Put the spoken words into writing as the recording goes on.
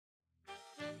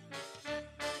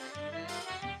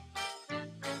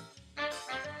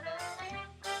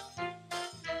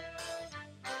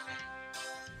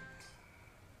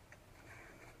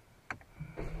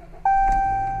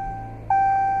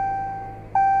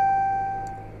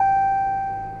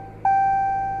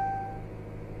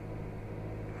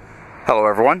Hello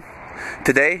everyone.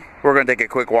 Today we're going to take a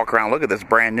quick walk around look at this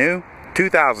brand new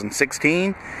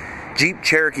 2016 Jeep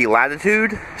Cherokee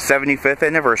Latitude 75th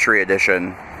Anniversary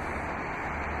Edition.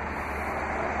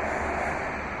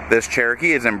 This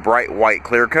Cherokee is in bright white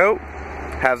clear coat,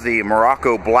 has the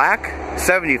Morocco black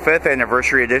 75th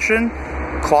Anniversary Edition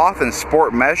cloth and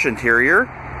sport mesh interior.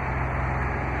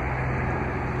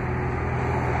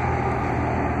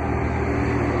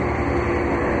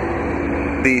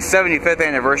 The 75th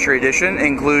Anniversary Edition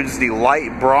includes the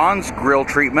light bronze grille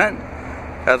treatment,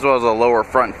 as well as a lower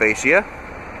front fascia.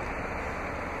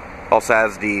 Also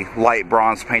has the light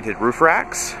bronze painted roof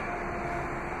racks.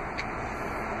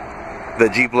 The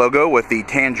Jeep logo with the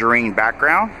tangerine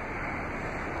background.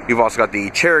 You've also got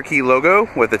the Cherokee logo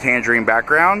with the tangerine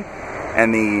background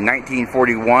and the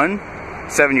 1941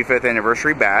 75th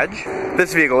Anniversary badge.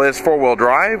 This vehicle is four-wheel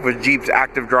drive with Jeep's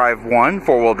Active Drive 1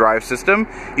 four-wheel drive system.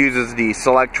 Uses the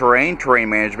Select Terrain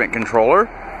Management Controller.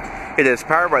 It is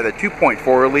powered by the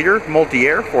 2.4-liter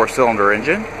MultiAir 4-cylinder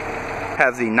engine.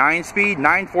 Has the 9-speed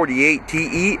 948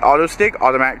 TE AutoStick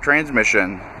automatic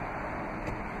transmission.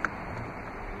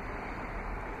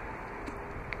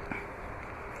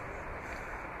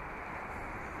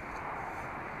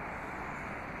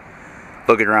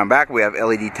 Looking around back, we have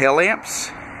LED tail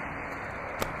lamps,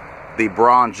 the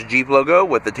bronze Jeep logo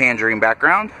with the tangerine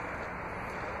background,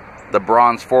 the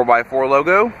bronze 4x4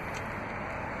 logo.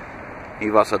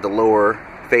 You've also got the lower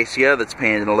fascia that's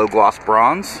painted in a low gloss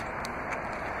bronze.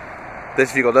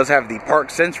 This vehicle does have the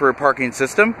ParkSense rear parking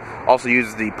system, also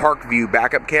uses the ParkView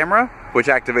backup camera, which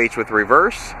activates with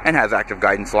reverse and has active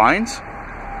guidance lines.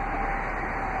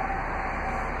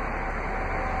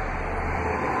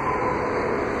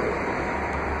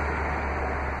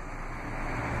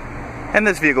 And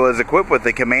this vehicle is equipped with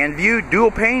the CommandView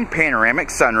Dual-Pane Panoramic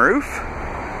Sunroof.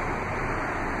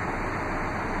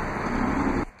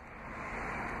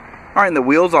 Alright, and the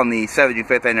wheels on the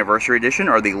 75th Anniversary Edition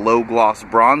are the low gloss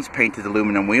bronze painted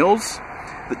aluminum wheels.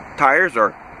 The tires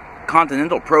are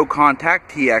Continental Pro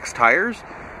Contact TX tires.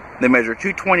 They measure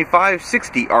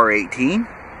 225/60 R18.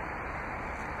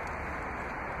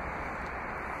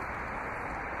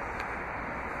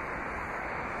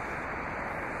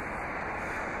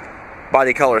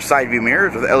 Body color side view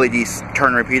mirrors with LED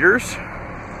turn repeaters.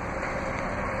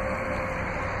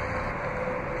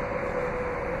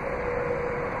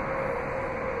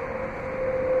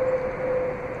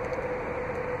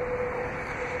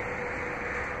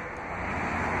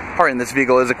 Alright, and this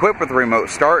vehicle is equipped with a remote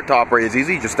start. To operate is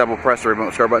easy, just double press the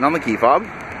remote start button on the key fob.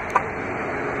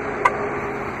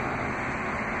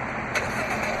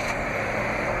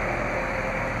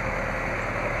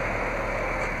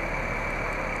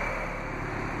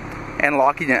 And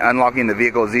locking and unlocking the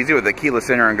vehicle is easy with the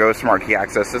keyless enter and go smart key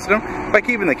access system. By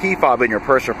keeping the key fob in your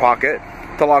purse or pocket,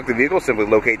 to lock the vehicle, simply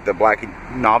locate the black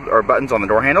knob or buttons on the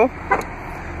door handle.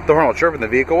 The horn will chirp and the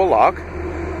vehicle will lock.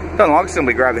 To unlock,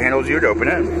 simply grab the handle as you would open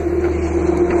it.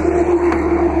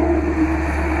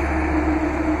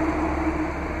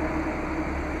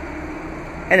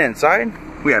 And inside,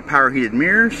 we have power heated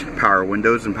mirrors, power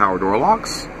windows and power door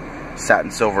locks,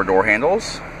 satin silver door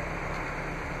handles.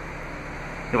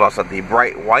 You've also got the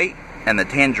bright white and the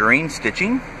tangerine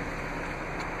stitching.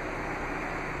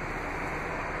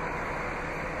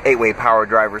 8-way power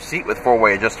driver's seat with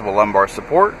 4-way adjustable lumbar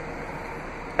support.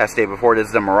 As stated before, it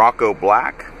is the Morocco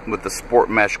black with the sport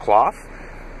mesh cloth.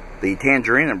 The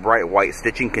tangerine and bright white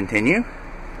stitching continue.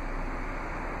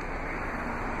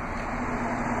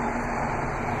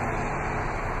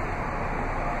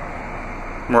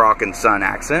 Moroccan sun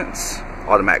accents,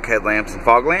 automatic headlamps and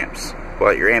fog lamps.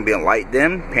 Well, your ambient light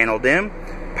dim, panel dim,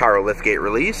 power liftgate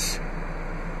release,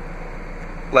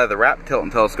 leather wrap tilt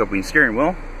and telescoping steering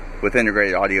wheel with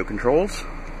integrated audio controls.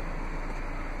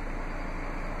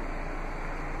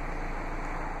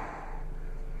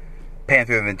 Pan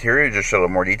through the interior just show a little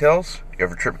more details. You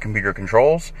have your trip computer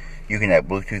controls. You can have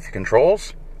Bluetooth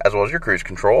controls as well as your cruise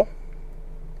control.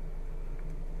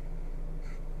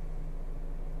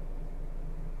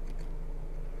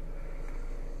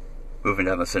 Moving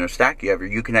down the center stack, you have your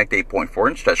Uconnect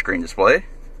 8.4-inch touchscreen display.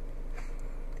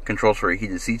 Controls for your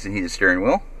heated seats and heated steering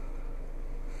wheel.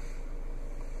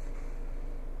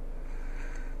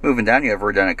 Moving down, you have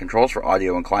redundant controls for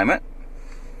audio and climate.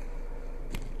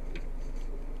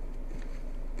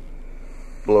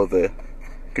 Below the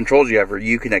controls, you have your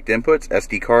Uconnect inputs,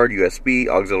 SD card, USB,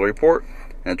 auxiliary port,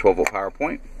 and a 12-volt power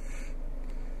point.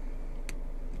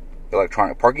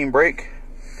 Electronic parking brake,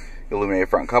 illuminated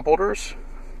front cup holders.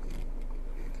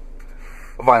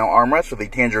 A vinyl armrest with the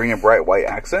tangerine and bright white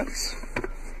accents.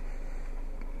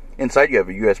 Inside you have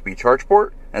a USB charge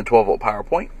port and a 12-volt power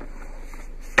point.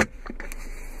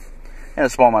 and a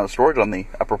small amount of storage on the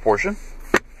upper portion.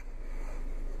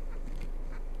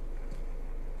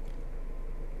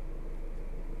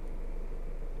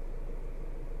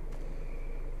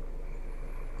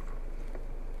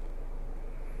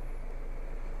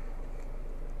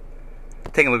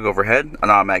 Taking a look overhead, an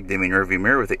automatic dimming rearview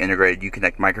mirror with the integrated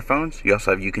Uconnect microphones. You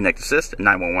also have Uconnect Assist and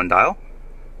 911 dial.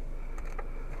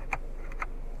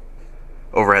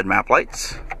 Overhead map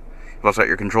lights. You've also got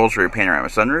your controls for your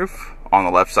panoramic sunroof. On the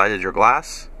left side is your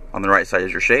glass. On the right side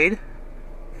is your shade.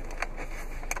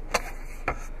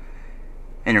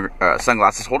 And your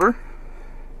sunglasses holder.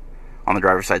 On the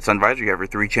driver's side sun visor, you have your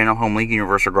 3-channel home link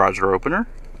universal garage door opener.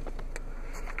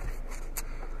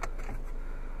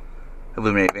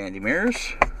 Illuminated vanity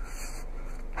mirrors,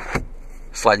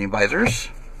 sliding visors,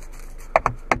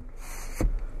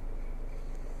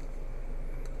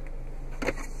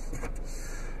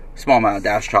 small amount of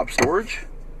dash top storage,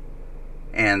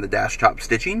 and the dash top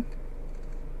stitching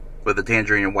with the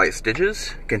tangerine and white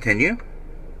stitches continue.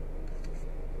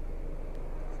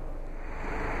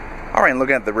 Alright,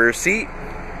 looking at the rear seat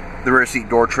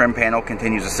door trim panel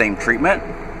continues the same treatment,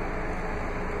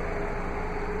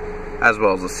 as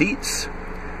well as the seats.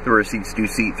 The rear seats do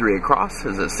seat 3 across.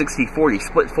 It's a 60/40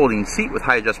 split folding seat with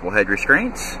high adjustable head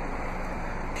restraints.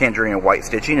 Tangerine and white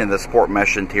stitching and the sport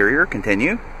mesh interior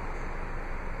continue.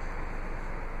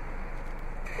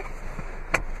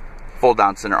 Fold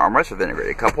down center armrest with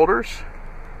integrated cup holders.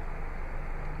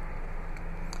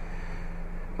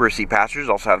 Rear seat passengers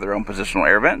also have their own positional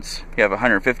air vents. You have a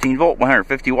 115 volt,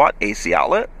 150 watt AC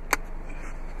outlet.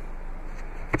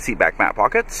 Seat back mat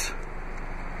pockets.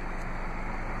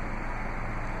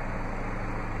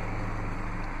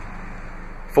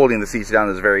 Folding the seats down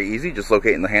is very easy, just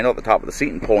locating the handle at the top of the seat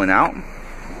and pulling out.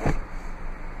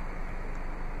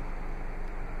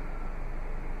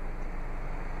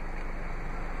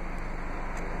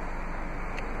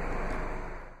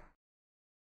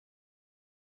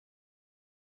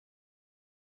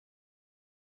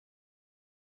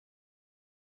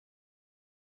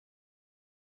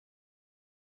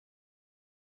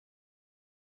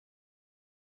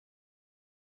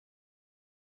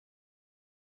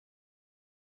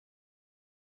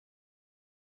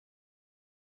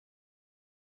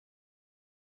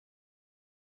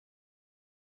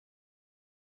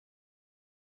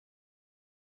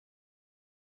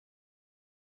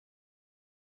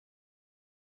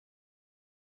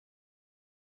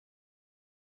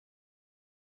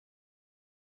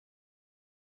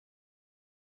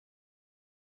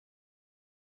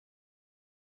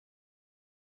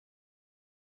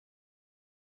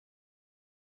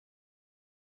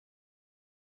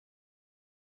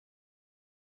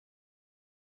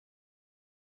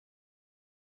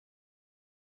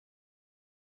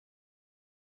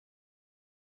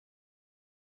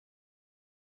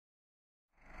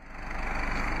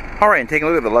 Alright, and taking a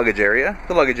look at the luggage area.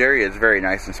 The luggage area is very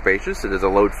nice and spacious. It is a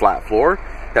load flat floor.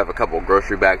 You have a couple of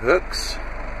grocery bag hooks.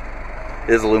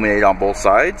 It is illuminated on both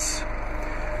sides.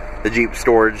 The Jeep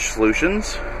storage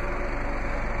solutions.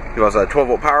 You also have a 12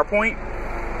 volt power point.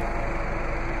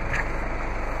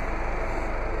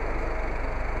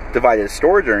 Divided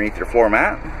storage underneath your floor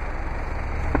mat.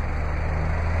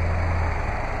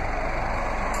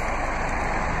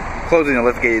 Closing the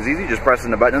lift gate is easy, just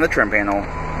pressing the button on the trim panel.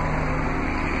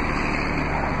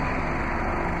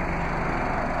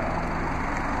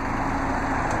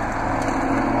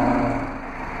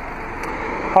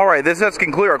 Alright, this does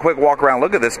conclude our quick walk around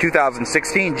look at this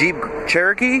 2016 Jeep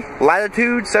Cherokee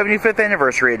Latitude 75th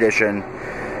Anniversary Edition.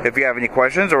 If you have any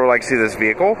questions or would like to see this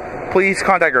vehicle, please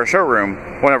contact our showroom.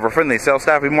 One of our friendly sales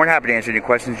staff will be more than happy to answer any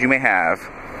questions you may have.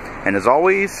 And as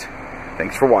always,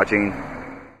 thanks for watching.